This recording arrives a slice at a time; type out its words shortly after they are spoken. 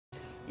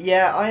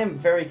Yeah, I am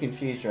very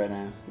confused right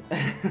now.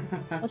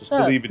 What's Just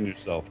up? believe in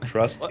yourself.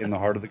 Trust in the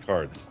heart of the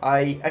cards.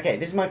 Okay,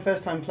 this is my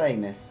first time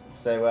playing this,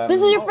 so This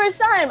is your first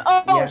time.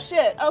 Oh Yeah.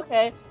 shit.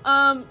 Okay.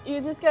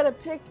 You just gotta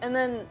pick, and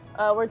then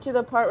we're to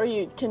the part where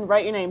you can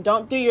write your name.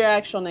 Don't do your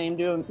actual name.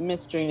 Do a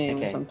mystery name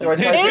or Okay. something. Do I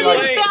type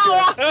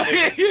it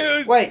like?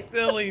 You Wait.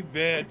 silly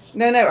bitch.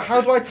 No.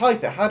 How do I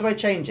type it? How do I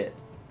change it?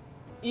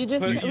 You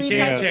just You retype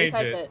can't it. change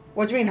Retype it. it.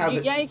 What do you mean? How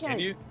do? Yeah, you can. Can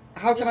you?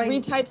 How can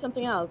Just I? retype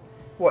something else.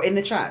 What, in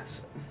the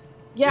chat?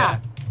 Yeah.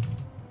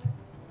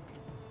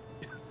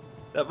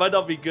 That might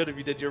not be good if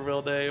you did your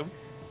real name.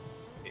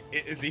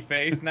 Is he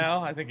face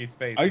now? I think he's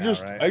face I now,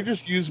 just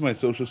right? use my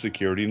social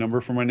security number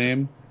for my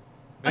name.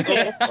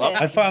 Okay. Okay.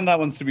 I found that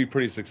one to be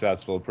pretty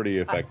successful, pretty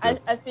effective.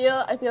 I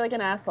feel like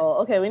an asshole.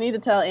 Okay, we need to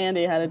tell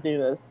Andy how to do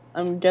this.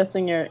 I'm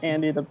guessing you're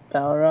Andy the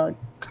Balrog.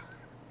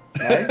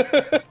 No.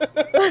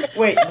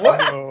 Wait, what?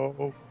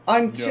 No.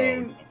 I'm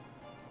too.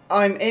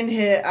 I'm in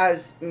here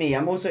as me.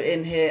 I'm also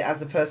in here as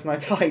the person I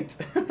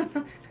typed.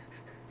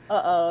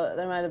 Uh-oh,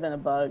 there might have been a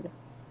bug.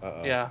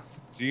 Uh-oh. Yeah.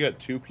 So you got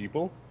 2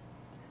 people?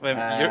 Wait,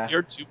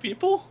 you're 2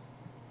 people?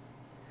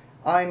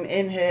 I'm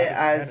in here How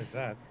bad is as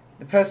that?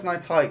 the person I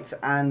typed,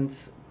 and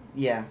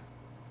yeah.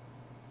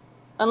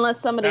 Unless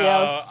somebody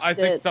else I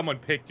did. think someone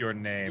picked your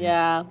name.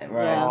 Yeah.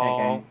 Right. Yeah.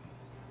 Okay.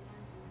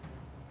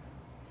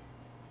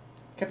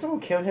 Can someone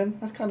kill him?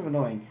 That's kind of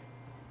annoying.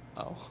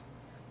 Oh.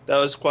 That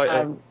was quite...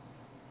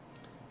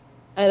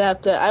 I'd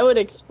have to. I would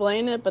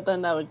explain it, but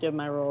then that would give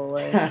my role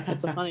away.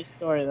 It's a funny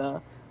story,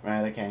 though.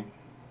 Right. Okay.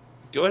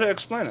 Go ahead and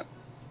explain it.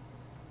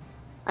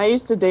 I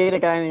used to date a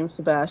guy named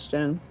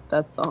Sebastian.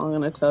 That's all I'm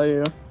gonna tell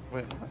you.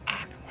 Wait, what?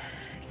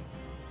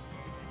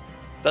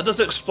 That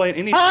doesn't explain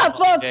anything. Ah,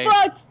 for Okay.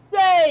 fuck's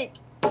sake!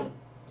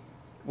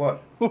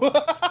 What?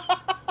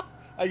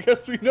 I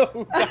guess we know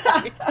who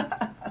died.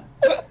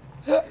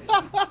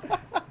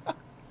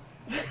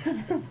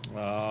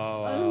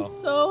 Oh, I'm wow.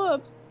 so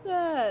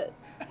upset.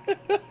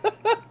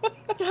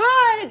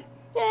 God If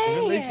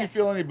dang it makes you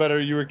feel any better,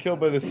 you were killed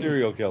by the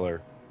serial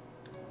killer.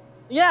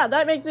 Yeah,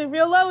 that makes me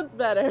feel loads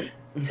better.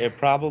 It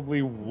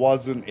probably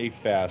wasn't a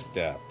fast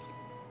death.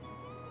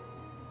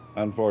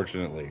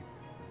 Unfortunately.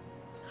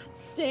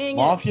 Dang it.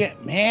 Mafia,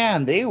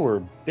 man, they were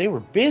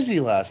busy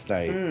last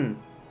night. Hmm.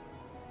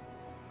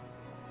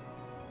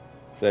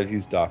 Said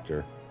he's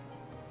doctor.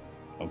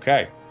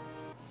 Okay.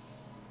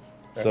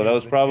 That So that means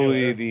was the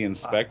probably killer- the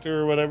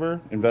inspector or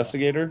whatever,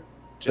 investigator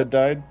that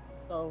died.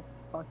 So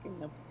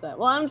fucking upset.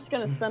 Well, I'm just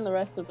gonna spend the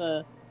rest of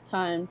the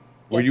time.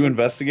 Were you guessing-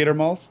 investigator,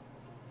 Malls?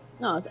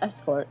 No, it's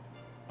escort.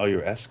 Oh,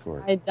 you're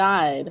escort. I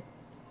died.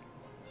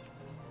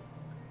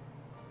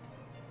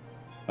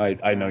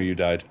 I know you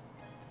died.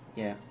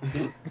 Yeah.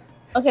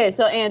 Okay,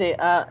 so Andy,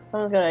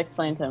 someone's gotta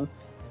explain to him.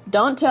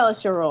 Don't tell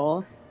us your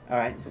role. All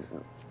right.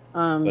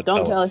 But Don't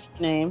tell tell us. us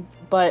your name.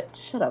 But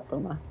shut up,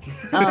 Uma.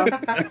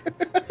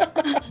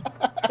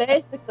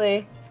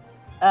 Basically,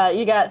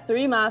 you got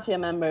 3 mafia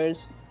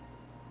members,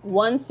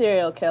 1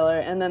 serial killer,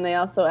 and then they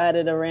also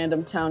added a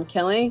random town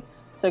killing.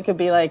 So it could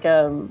be like,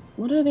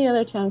 what are the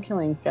other town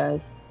killings,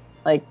 guys?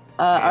 Like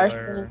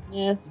Taylor.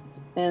 arsonist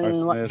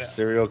and what? Arsonist,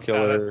 serial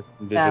killer, that's-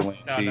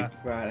 vigilante. No.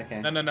 Right.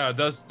 Okay. No.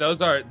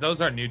 Those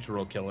are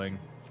neutral killing.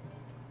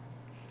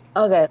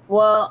 Okay,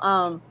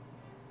 well,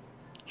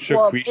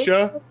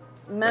 Shaquisha?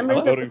 members I'm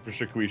of voting for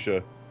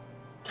Shaquisha.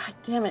 God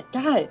damn it,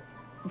 guys.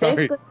 Sorry.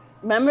 Basically,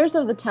 members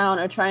of the town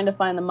are trying to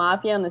find the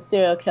mafia and the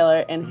serial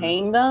killer and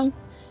hang them.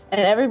 And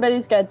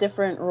everybody's got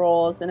different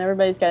roles and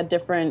everybody's got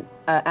different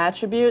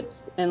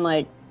attributes and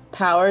like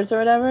powers or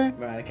whatever.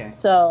 Right. Okay.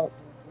 So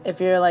if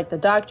you're like the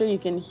doctor, you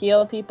can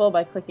heal people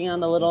by clicking on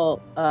the little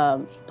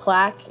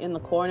plaque in the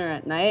corner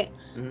at night.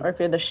 Mhm. Or if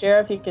you're the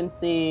sheriff, you can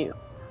see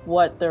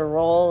what their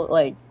role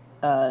like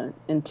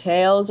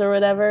entails or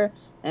whatever.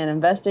 An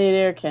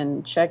investigator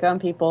can check on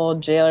people,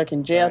 jailer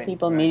can jail Right,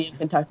 people, right. medium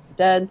can talk to the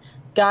dead.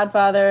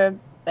 Godfather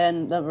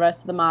and the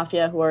rest of the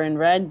mafia who are in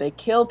red, they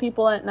kill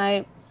people at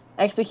night.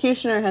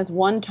 Executioner has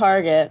 1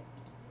 target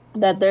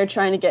that they're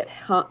trying to get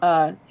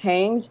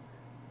hanged,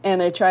 and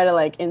they try to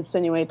like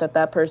insinuate that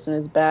that person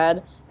is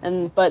bad.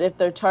 But if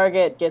their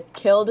target gets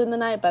killed in the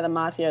night by the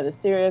mafia or the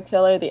serial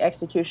killer, the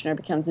executioner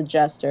becomes a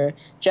jester.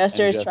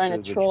 Jester is trying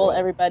Jester's to a troll troll.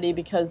 everybody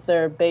because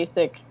they're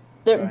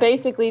Right.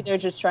 basically they're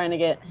just trying to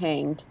get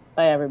hanged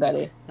by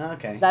everybody.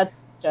 Okay. That's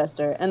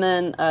jester. And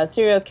then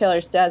serial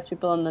killer stabs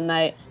people in the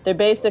night. They're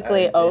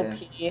basically Oh, yeah.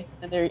 OP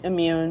and they're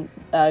immune.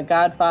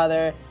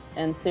 Godfather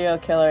and serial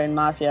killer and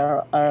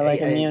mafia are like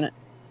Hey, immune.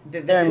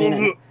 This They're is,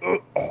 immune.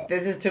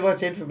 this is too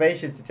much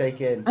information to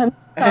take in. I'm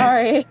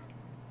sorry.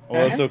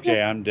 Well, it's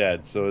okay. I'm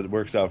dead, so it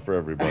works out for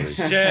everybody.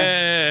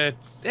 Shit.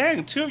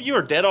 Dang, 2 of you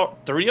are dead.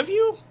 3 of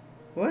you?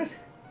 What?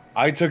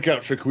 I took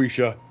out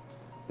Shaquisha.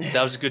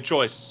 That was a good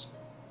choice.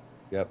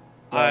 Yep.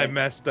 I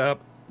messed up.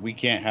 We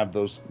can't have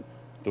those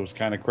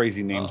kind of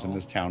crazy names in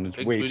this town. It's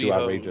Big way booty too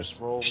hoes outrageous.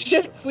 roll.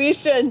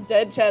 Shaquisha and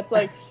Dead Chat's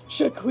like,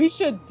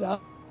 Shaquisha died.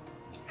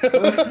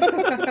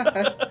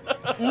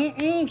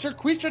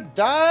 Shaquisha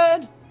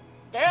died.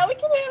 Girl, we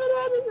can have it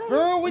out of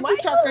Girl, what Why you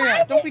talking lying?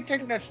 about? Don't be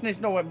taking that snitch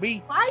no at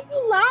me. Why are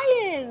you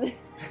lying?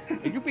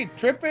 You be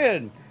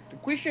tripping.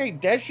 Shaquisha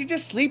ain't dead. She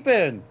just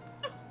sleeping.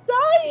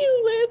 Saw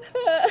you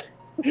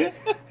with her.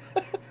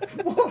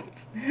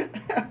 What?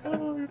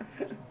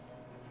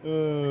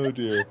 Oh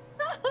dear.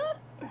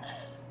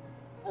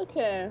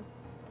 Okay.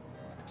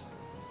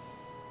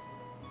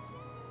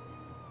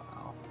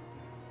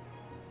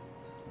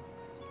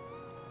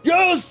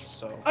 Yes!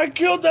 So I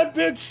killed that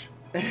bitch!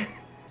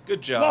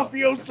 good job.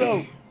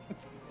 Mafioso!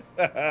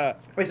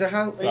 Wait, so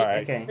how?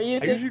 Sorry. Okay. Are you I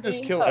big usually just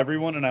booty kill hoe?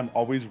 everyone and I'm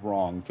always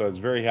wrong, so I was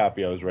very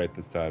happy I was right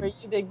this Are time.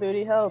 you big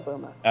booty hoe,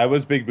 Boomer? I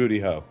was Big Booty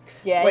Ho.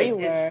 Yeah, Wait, you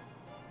were.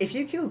 If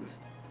you killed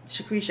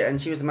Shaquisha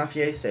and she was a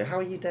mafioso, how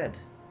are you dead?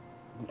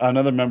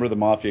 Another member of the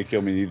Mafia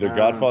killed me, either Ah.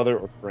 Godfather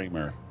or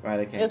Framer. Right,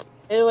 okay.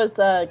 It was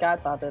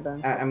Godfather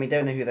then. And we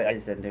don't know who that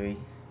is then, do we?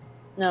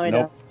 No, we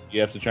Nope. You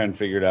have to try and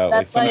figure it out.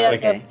 That's why you have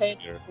like to okay. pay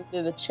attention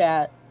to the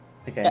chat.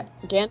 Okay. Yeah,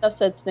 Gandalf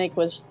said Snake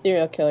was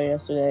serial killer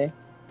yesterday,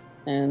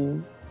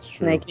 and It's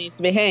true. Snake needs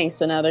to be hanged.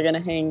 So now they're gonna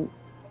hang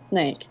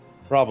Snake.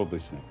 Probably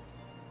Snake.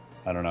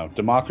 I don't know.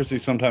 Democracy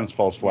sometimes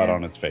falls flat Yeah.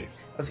 on its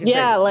face. I was gonna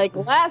Yeah, say, like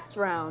last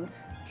round.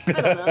 I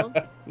don't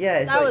know. yeah,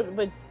 it's That like,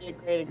 would be a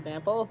great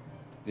example.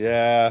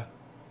 Yeah.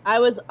 I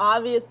was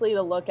obviously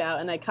the lookout,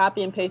 and I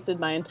copy and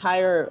pasted my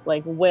entire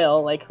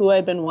will, who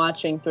I'd been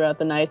watching throughout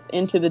the nights,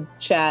 into the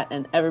chat,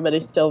 and everybody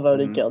still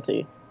voted Mhm.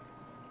 guilty.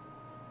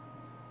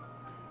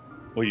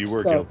 Well, you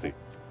were So- guilty.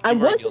 I You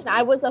were wasn't. guilty.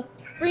 I was a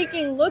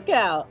freaking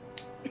lookout.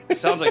 It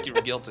sounds like you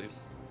were guilty.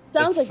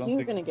 Sounds That's like you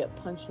were something- gonna get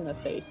punched in the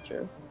face,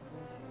 Drew.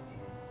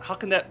 How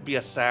can that be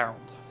a sound?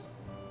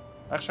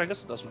 Actually, I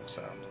guess it does make a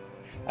sound.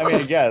 I mean,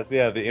 I guess,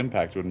 yeah, the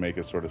impact would make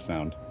a sort of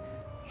sound.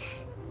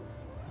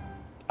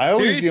 I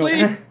always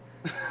Seriously?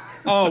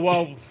 Oh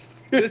well,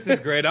 this is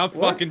great. I'm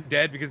What? fucking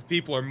dead because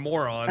people are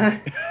morons.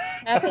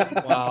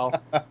 Happened? Wow.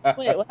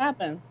 Wait, what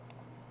happened?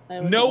 I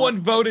was No not- one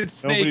voted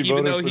Snake, Nobody even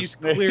voted though for he's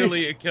Snake.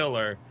 clearly a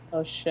killer.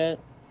 Oh shit!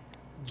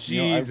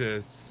 You know, I-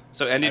 Jesus.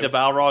 So Andy the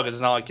Balrog is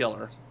now a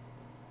killer.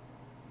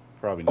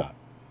 Probably not.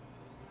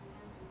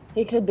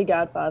 He could be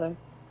Godfather.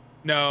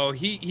 No,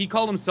 he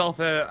called himself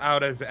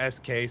out as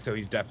SK, so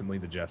he's definitely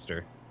the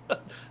jester.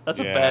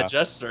 That's a Yeah. bad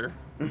jester.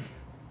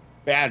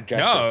 Bad Jester.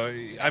 No,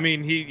 I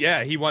mean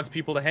he wants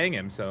people to hang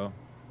him. So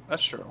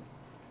That's true.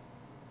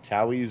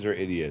 Towies are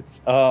idiots.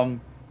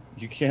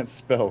 You can't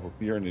spell.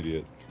 You're an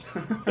idiot.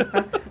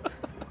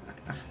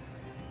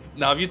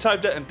 Now, if you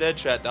typed that in dead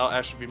chat, that'll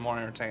actually be more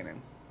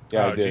entertaining.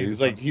 Yeah, Oh, I did. Jesus,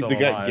 He's like, I'm the still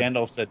guy alive.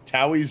 Gandalf said,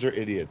 Towies are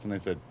idiots. And I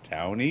said,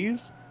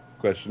 Townies?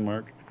 Question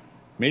mark.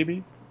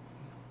 Maybe.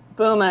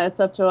 Booma, it's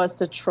up to us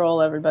to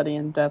troll everybody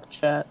in death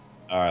chat.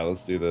 All right,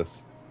 let's do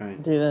this. Let's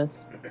right. do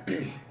this.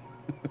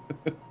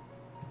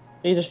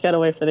 You just gotta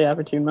wait for the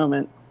opportune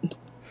moment.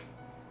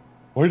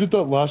 Why did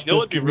that last You know death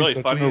what'd be give me really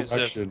such funny an is if-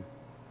 erection?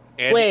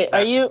 Andy Wait, is are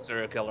actually you- a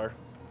serial killer.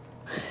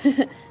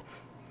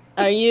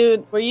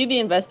 Were you the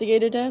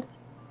investigator, Death?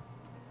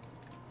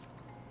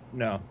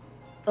 no.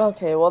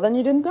 Okay, well then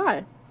you didn't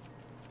die.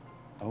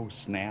 Oh,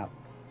 snap.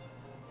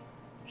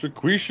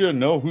 Shaquisha,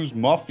 know who's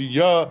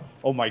Mafia.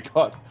 Oh, my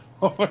God.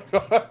 Oh, my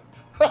God.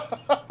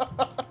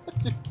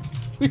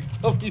 Please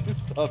tell me you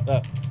saw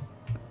that.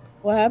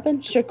 What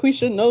happened?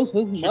 Shaquisha knows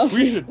who's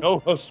Shaquisha, know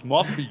who's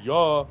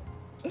Mafia.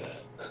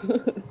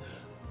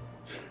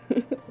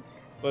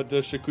 But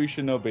does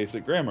Shaquisha know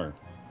basic grammar?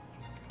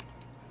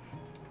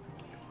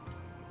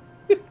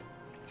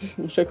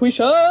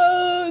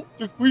 Shaquisha!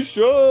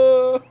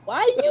 Shaquisha! Why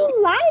are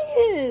you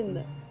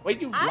lying? Why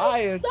you I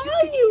lying?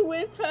 saw you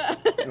with her.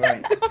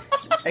 Right.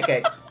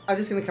 Okay, I'm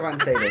just gonna come out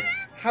and say this.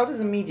 How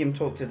does a medium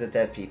talk to the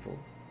dead people?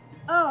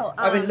 Oh,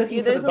 I've been looking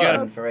for the there's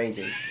button a, for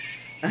ages.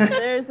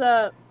 there's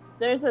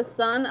a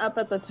sun up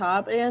at the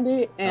top,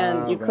 Andy,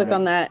 and you click right.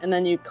 on that, and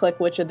then you click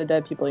which of the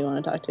dead people you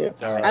want to talk to.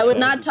 Sorry. I would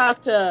not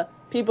talk to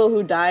people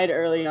who died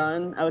early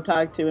on. I would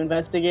talk to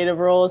investigative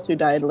roles who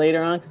died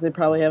later on because they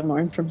probably have more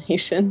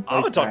information.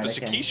 I'm gonna talk to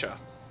Okay. Shakisha.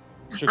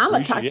 I'm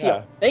gonna talk to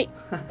your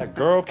face.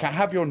 Girl, can I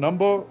have your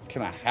number?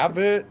 Can I have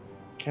it?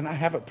 Can I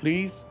have it,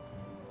 please?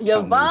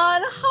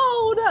 Yvonne,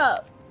 hold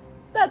up.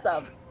 That's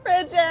a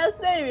French ass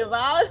name,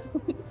 Yvonne.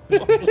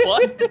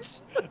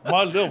 What?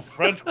 My little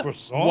French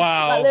croissant.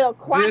 My little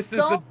Wow. This is the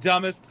croissant.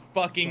 dumbest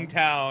fucking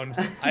town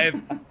I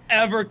have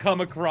ever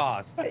come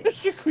across.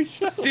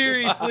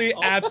 Seriously,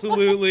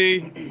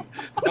 absolutely.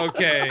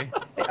 Okay.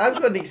 I've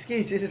got an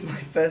excuse. This is my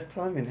first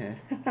time in here.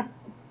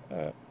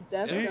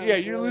 Definitely Yeah,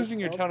 you're really losing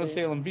your Town of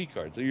salty. Salem V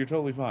card, so you're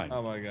totally fine.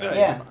 Oh my god.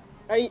 Yeah.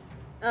 Are you,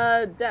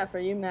 Def, are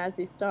you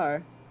Mazzy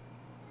Star?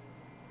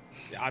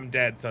 I'm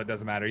dead, so it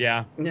doesn't matter.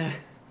 Yeah. Yeah.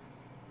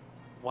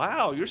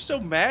 Wow, you're so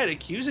mad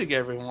accusing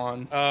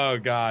everyone. Oh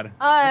god.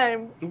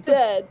 I'm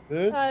dead.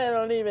 Good. I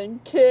don't even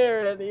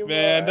care anymore.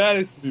 Man, that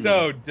is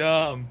so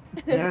dumb.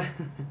 Yeah.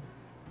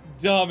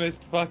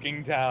 Dumbest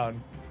fucking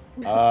town.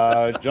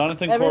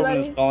 Jonathan Corbin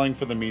is Everybody? calling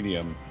for the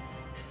medium.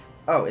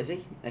 Oh, is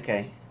he?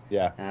 Okay.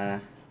 Yeah.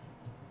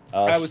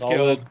 I was Solid-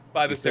 killed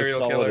by the he says serial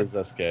Solid killer. is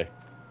SK.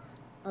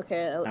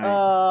 Okay. right.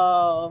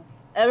 Oh,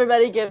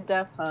 everybody give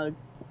Def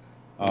hugs.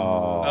 Oh,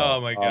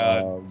 Oh my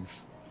God.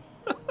 hugs.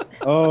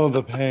 Oh,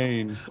 the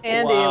pain.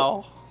 Andy,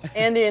 Wow.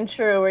 Andy and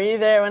True, were you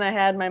there when I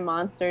had my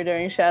monster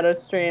during Shadow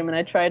Stream and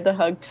I tried to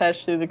hug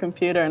Tesh through the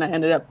computer and I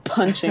ended up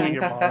punching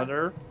Your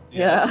monitor.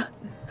 Yeah. Yes.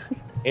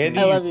 Andy,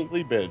 I you love you.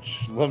 silly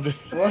bitch. Loved it.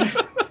 What?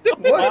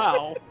 What?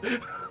 Wow.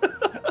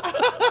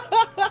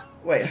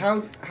 Wait,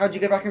 how'd you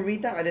go back and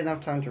read that? I didn't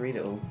have time to read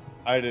it all.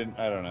 I don't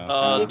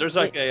know. There's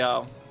like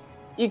a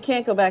You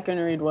can't go back and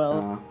read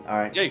Will's. All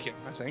right. yeah, you can.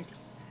 I think.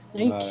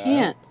 No, you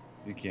can't.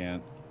 You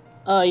can't.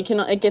 Oh, you can.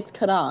 It gets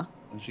cut off.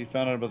 When she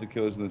found out about the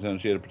killers in the town,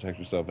 she had to protect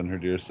herself and her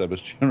dear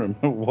Sebastian.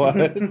 What?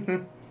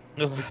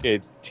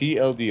 Okay,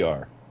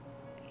 TLDR.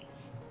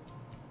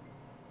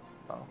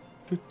 Oh.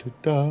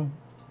 Da-da-da.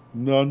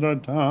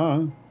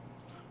 Da-da-da.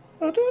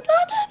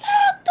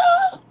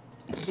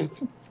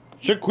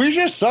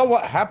 Shaquisha saw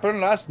what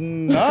happened last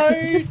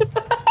night.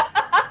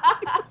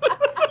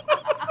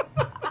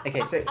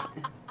 Okay, so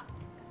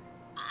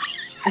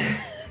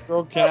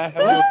Bro, can I have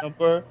your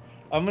number?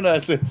 I'm gonna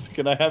ask this.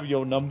 Can I have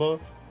your number?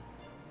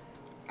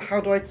 how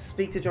do I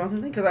speak to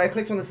Jonathan then? Because I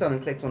clicked on the sun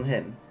and clicked on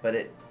him, but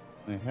it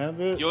I have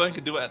it. You only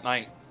can do it at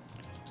night.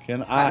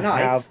 Can I at night.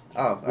 have?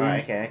 Oh, all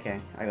right. Okay,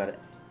 I got it.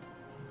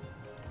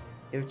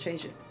 It would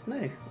change it.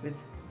 No, with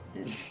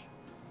him.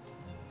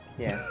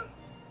 Yeah.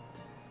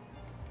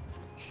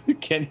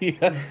 Can he?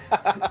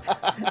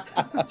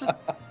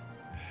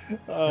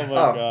 Oh my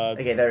god.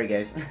 Okay, there he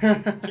goes.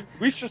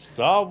 We just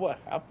saw what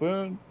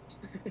happened.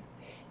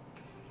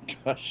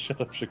 Gosh, shut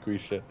up,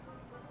 Shaquisha.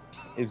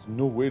 There's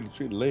no way to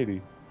treat a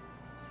lady.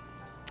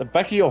 The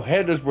back of your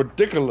head is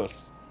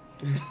ridiculous.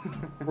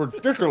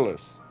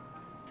 Ridiculous.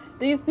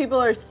 These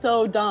people are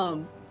so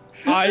dumb.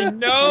 I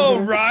know,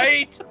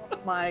 right? Oh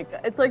my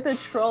God. It's like they're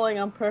trolling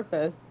on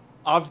purpose.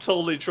 I'm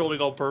totally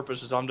trolling on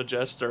purpose as I'm the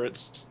jester.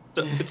 It's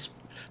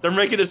they're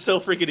making it so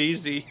freaking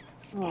easy.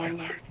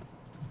 Spoilers.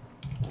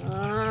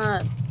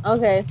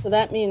 Okay, so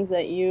that means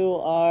that you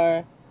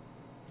are.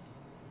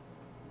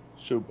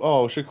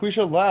 Oh,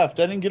 Shaquisha left.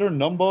 I didn't get her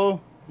number.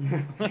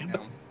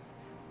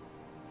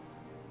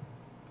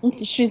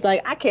 She's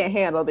like, I can't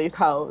handle these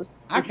hoes.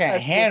 I These can't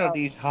thirsty handle hoes.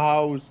 these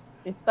hoes.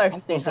 These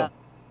thirsty hoes.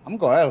 I'm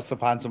going else to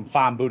find some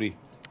fine booty.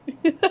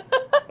 Some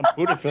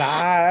booty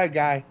fly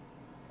guy.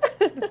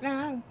 Booty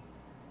fly.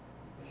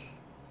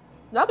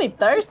 I'll be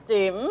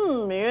thirsty. You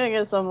gonna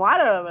get some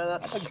water over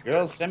there.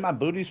 Girls, send my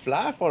booties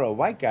fly for a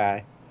white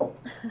guy.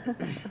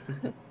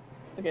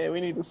 Okay,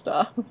 we need to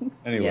stop.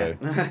 Anyway,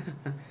 Yeah.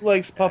 who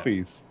likes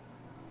puppies?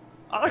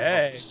 I like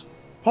Hey. puppies.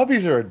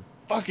 Puppies are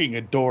fucking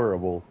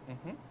adorable.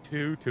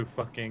 2 to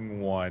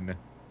fucking 1.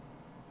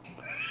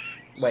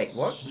 Wait,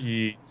 what?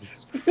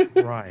 Jesus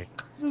Christ.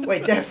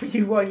 Wait, death for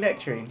you, white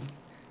nectarine.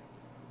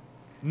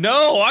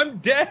 No, I'm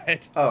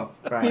dead. Oh,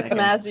 right. He's Okay.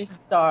 Mazzy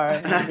Star.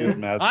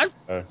 I'm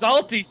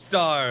Salty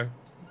Star.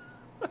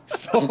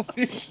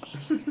 Salty.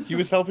 He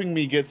was helping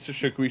me get to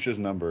Shaquisha's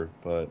number,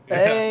 but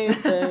Hey.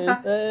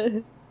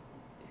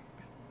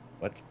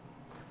 what?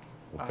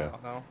 I Okay,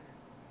 don't know.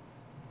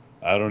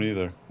 I don't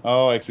either.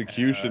 Oh,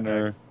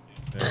 executioner.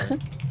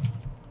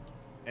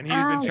 And he's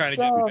been trying to get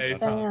so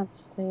face on.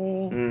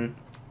 fancy.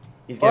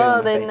 He's getting Well,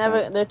 the they face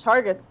never. hunt. Their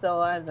target's still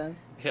alive then.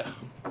 Yeah.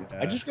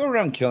 I just go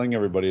around killing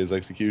everybody as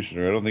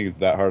executioner. I don't think it's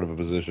that hard of a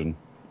position.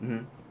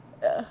 Mhm.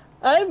 Yeah.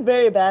 I'm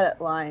very bad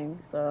at lying,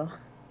 so.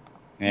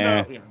 Eh.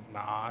 No, you're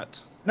not.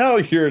 No,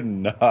 you're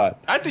not.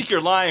 I think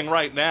you're lying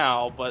right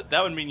now, but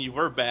that would mean you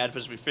were bad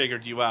because we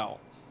figured you out.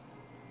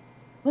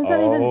 What does that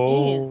even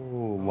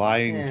Oh, mean?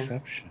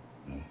 lyingception.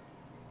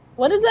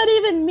 What does that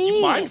even mean?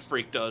 You mind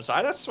freaked us.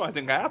 That's what I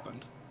think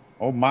happened.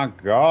 Oh my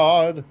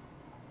god.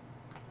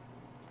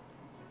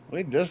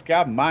 We just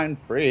got mind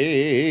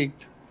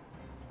freaked.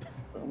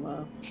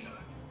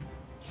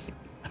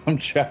 I'm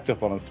jacked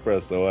up on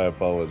espresso. I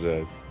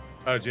apologize.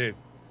 Oh, jeez.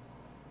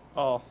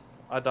 Oh,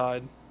 I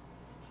died.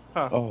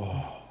 Huh.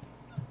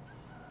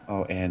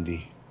 Oh,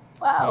 Andy.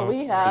 Wow, Oh,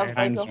 we have the like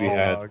times a we whole,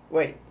 had.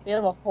 Wait. we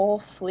have a whole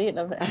fleet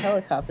of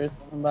helicopters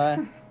going by.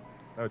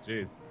 Oh,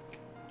 jeez.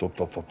 Dop,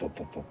 dop, dop, dop,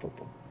 dop, dop,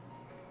 dop.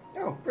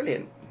 Oh,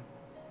 brilliant.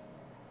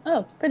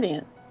 Oh,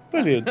 brilliant.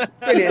 Brilliant.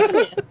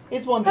 Brilliant.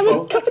 It's Have a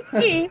wonderful. cup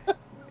of tea.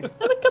 Have a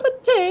cup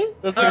of tea.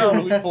 That's like a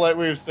really polite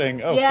way of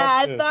saying, oh, Yeah, I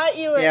fuck this. thought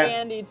you were Yeah.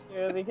 Andy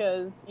too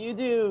because you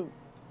do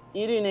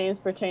names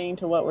pertaining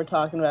to what we're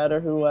talking about or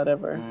who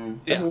whatever. Mm.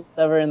 Yeah. Who's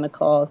ever in the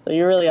call, so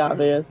you're really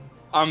obvious.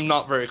 I'm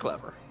not very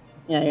clever.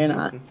 Yeah, you're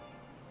not.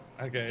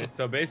 Okay,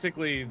 so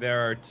basically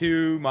there are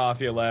 2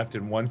 mafia left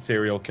and 1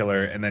 serial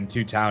killer and then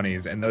 2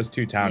 townies. And those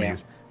 2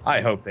 townies, I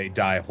hope they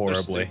die They're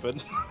horribly.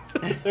 stupid.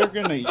 There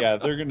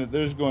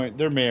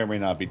may or may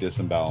not be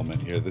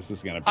disembowelment here. This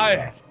is gonna be I-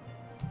 rough.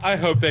 I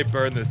hope they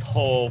burn this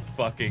whole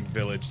fucking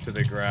village to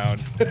the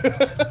ground.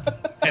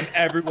 And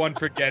everyone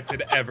forgets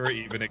it ever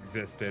even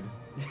existed.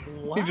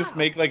 You just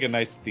make like a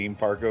nice theme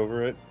park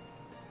over it.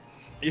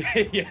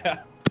 Yeah.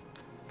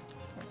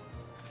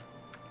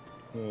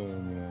 Oh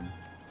man.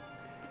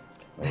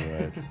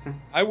 Alright.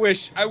 I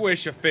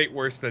wish a fate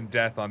worse than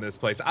death on this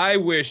place. I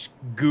wish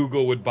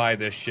Google would buy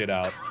this shit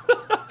out.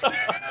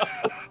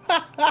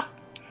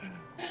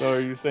 So are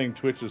you saying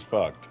Twitch is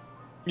fucked?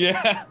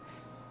 Yeah.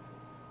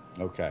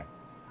 Okay.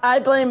 I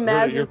blame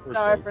Heard it here Mazzy first,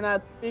 Star folks. for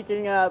not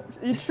speaking up.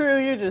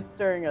 You're just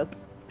stirring us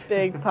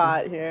big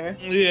pot here.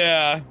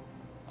 Yeah.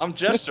 I'm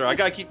Jester. I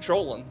gotta keep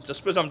trolling.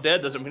 Just because I'm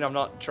dead doesn't mean I'm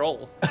not a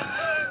troll.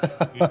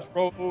 He's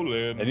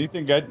trolling.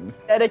 Anything I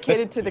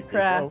Dedicated to the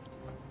craft.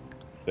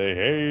 They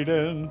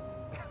hating.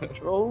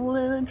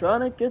 Trolling and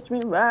trying to catch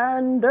me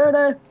riding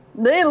dirty.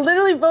 They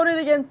literally voted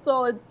against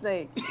Solid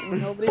Snake.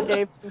 Nobody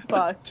gave two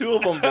fucks. Two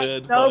of them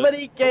did. but-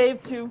 Nobody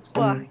gave two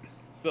fucks.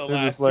 The They're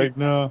last just like, two-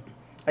 no.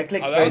 I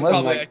clicked Oh, that vote was in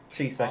probably like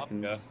 2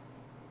 seconds. Mafia.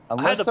 I had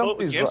Unless to vote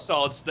somebody's against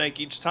Solid Snake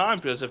each time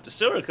because if the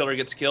serial killer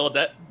gets killed,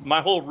 that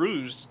my whole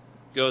ruse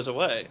goes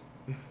away.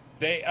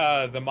 They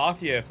the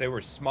Mafia, if they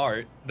were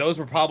smart, those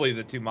were probably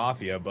the two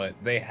Mafia, but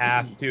they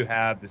have to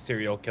have the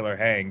serial killer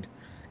hanged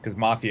because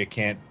Mafia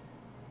can't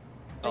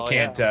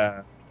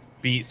Oh,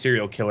 beat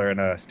serial killer in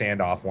a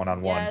standoff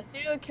one-on-one. Yeah,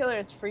 serial killer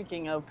is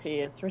freaking OP.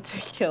 It's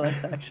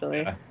ridiculous,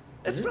 actually. Yeah.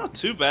 It's not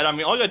too bad. I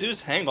mean, all you gotta do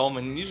is hang them,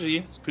 and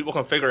usually people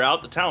can figure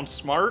out the town's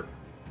smart.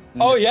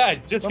 Oh yeah,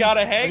 just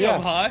gotta hang yeah.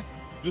 them, huh?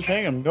 Just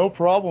hang him, no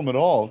problem at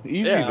all.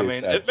 Easy, Yeah, I they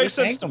mean, said. it makes Just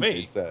sense hang to him, me.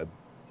 they said.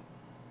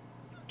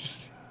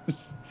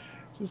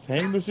 Just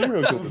hang the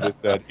serial killer, they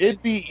said.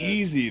 It'd be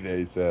easy,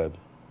 they said.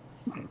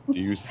 Do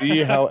you see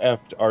how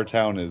effed our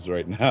town is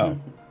right now?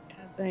 God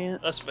dang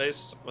it. Let's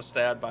face was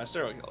stabbed by a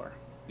serial killer.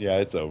 Yeah,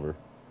 it's over.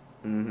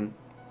 Mm-hmm.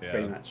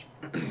 Pretty Yeah. much.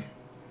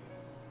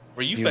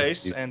 Were you He was-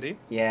 face, Andy?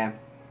 Yeah.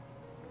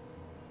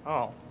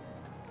 Oh.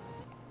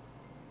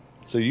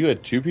 So you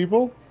had 2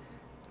 people?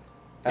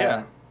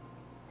 Yeah.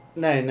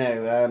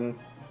 No.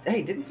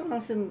 Hey, didn't someone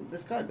else in the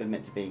Skype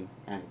admit to being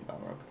Andy the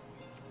Balrog?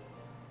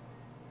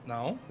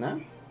 No? No?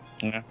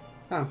 Yeah.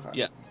 Oh.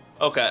 Yeah.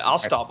 Okay, I'll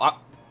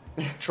stop.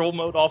 Troll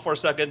mode off for a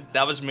second.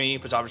 That was me,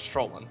 because I was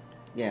trolling.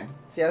 Yeah.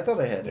 See, I thought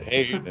I heard it.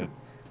 Hey.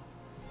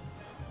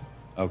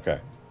 Okay.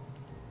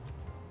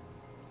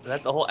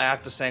 Let the whole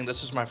act of saying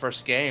this is my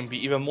first game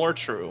be even more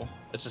true.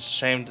 It's just a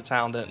shame the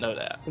town didn't know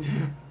that.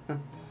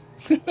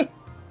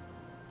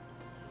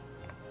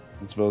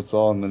 Let's vote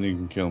Saul and then you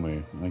can kill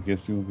me. I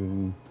guess you'll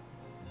be...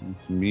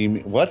 It's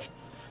Mimi... What?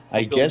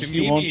 I Go guess to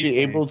you won't Mimi be tea,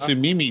 able huh? to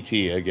Mimi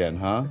tea again,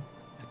 huh?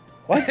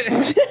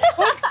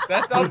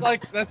 That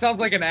sounds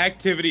like an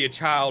activity a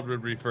child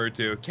would refer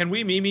to. Can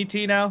we Mimi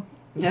tea now?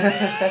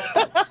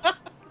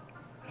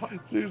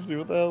 Seriously,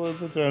 what the hell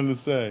is it trying to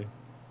say?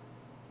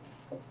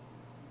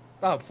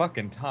 About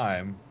fucking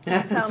time.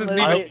 Town This isn't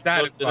literally- even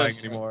satisfying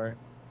anymore.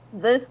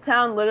 This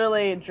town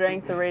literally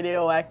drank the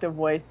radioactive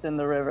waste in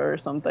the river or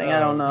something. I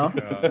don't know.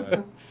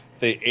 God.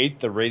 They ate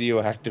the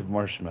radioactive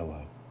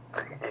marshmallow.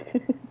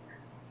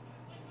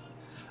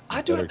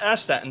 I do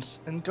ask that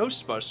in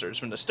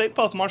Ghostbusters, when the Stay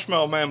Puft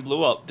Marshmallow Man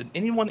blew up, did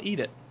anyone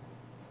eat it?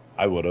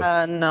 I would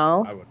have.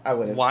 No. I would. I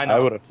would have. Why not? I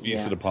would have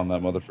feasted Yeah. upon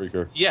that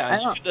motherfreaker. I Yeah,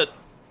 don't- you could.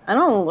 I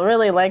don't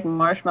really like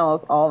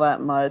marshmallows all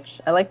that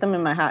much. I like them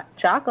in my hot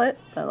chocolate.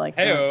 I like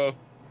them. Heyo.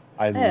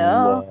 I Hey-o.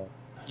 love.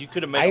 You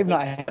could have made. I a have whole-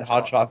 not had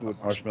hot chocolate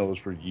with marshmallows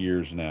for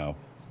years now.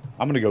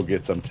 I'm gonna go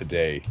get some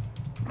today.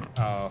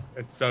 Oh,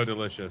 it's so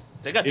delicious.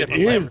 They got It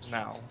different flavors is.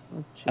 now.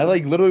 I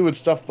like literally would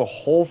stuff the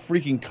whole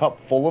freaking cup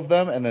full of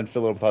them and then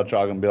fill it up with hot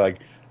chocolate and be like,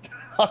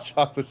 hot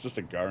chocolate's just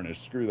a garnish.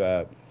 Screw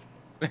that.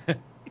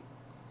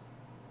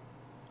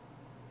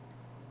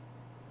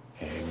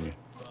 Hang.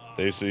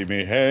 They see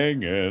me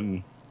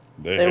hanging.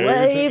 They're hate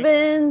it.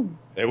 waving.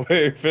 They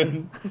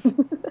waving.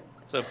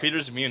 So if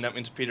Peter's immune, that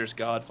means Peter's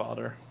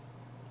godfather.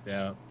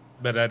 Yeah,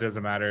 but that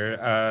doesn't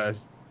matter.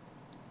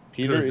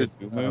 Peter who is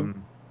it? Umu.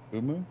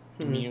 Umu?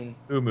 Immune.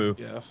 Umu.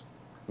 Yeah.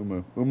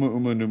 Umu.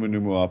 Umu, numu,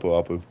 numu, apu,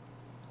 apu.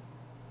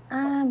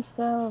 I'm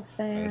so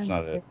fancy. That's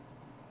not it.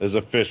 There's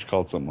a fish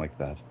called something like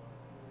that.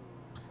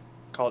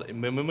 Called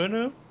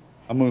Imumumunu?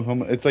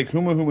 It's like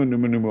humu, humu,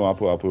 numu, numu,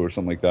 apu, apu, or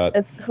something like that.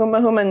 It's huma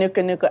huma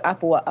nuka nuka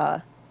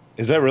apua.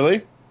 Is that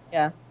really?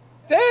 Yeah.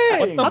 Dang!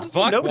 What the How did you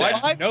fuck? know Why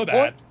that? did you know 5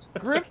 that? points to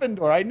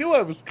Gryffindor. I knew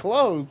I was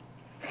close.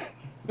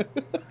 Huma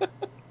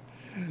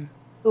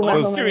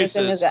I'm huma curious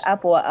nuka is- nuka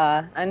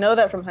apua. I know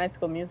that from High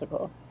School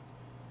Musical.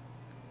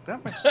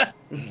 That makes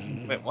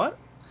Wait, what?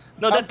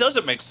 No, that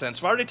doesn't make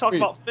sense. Why are they talking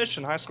about fish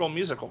in High School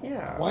Musical?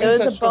 Yeah. Why It does was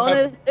that a still have-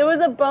 bonus. It was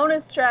a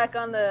bonus track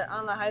on the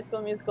High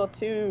School Musical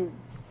 2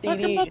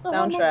 CD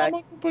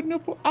soundtrack.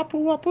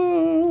 Apu,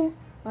 apu.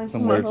 I'm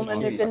Some so weird Huma song.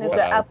 confused. nuka nuka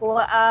Wow.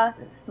 apua.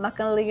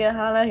 Makaliga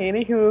hala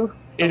hiri hu.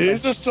 It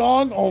is a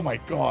song? Oh my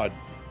god.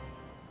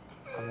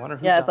 I wonder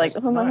who Yeah, it's like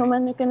dies huma tonight.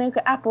 huma nuka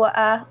nuka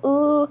apua.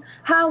 Ooh,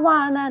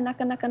 hawana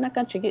naka naka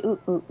naka chigi ooh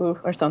ooh ooh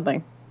or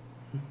something.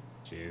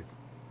 Jeez.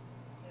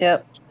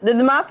 Yep. Did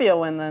the Mafia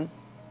win then?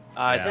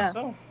 I Yeah. think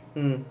so.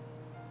 Hmm.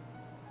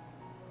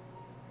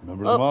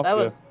 Remember the Oh, Mafia? that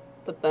was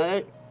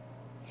pathetic.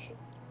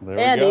 There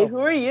we Andy, go. who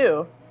are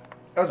you?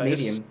 That was Face.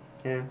 medium.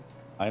 Yeah.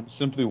 I'm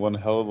simply one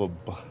hell of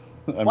a...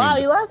 I Wow,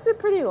 mean, you lasted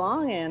pretty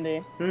long, Andy.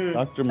 Hmm.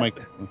 Dr. Mike...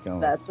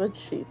 That's what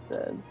she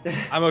said.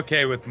 I'm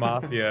okay with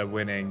Mafia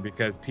winning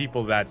because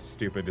people that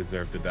stupid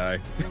deserve to die.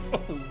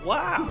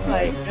 Wow.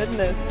 My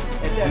goodness.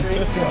 It's Jeffrey.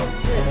 so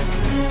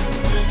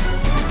sick.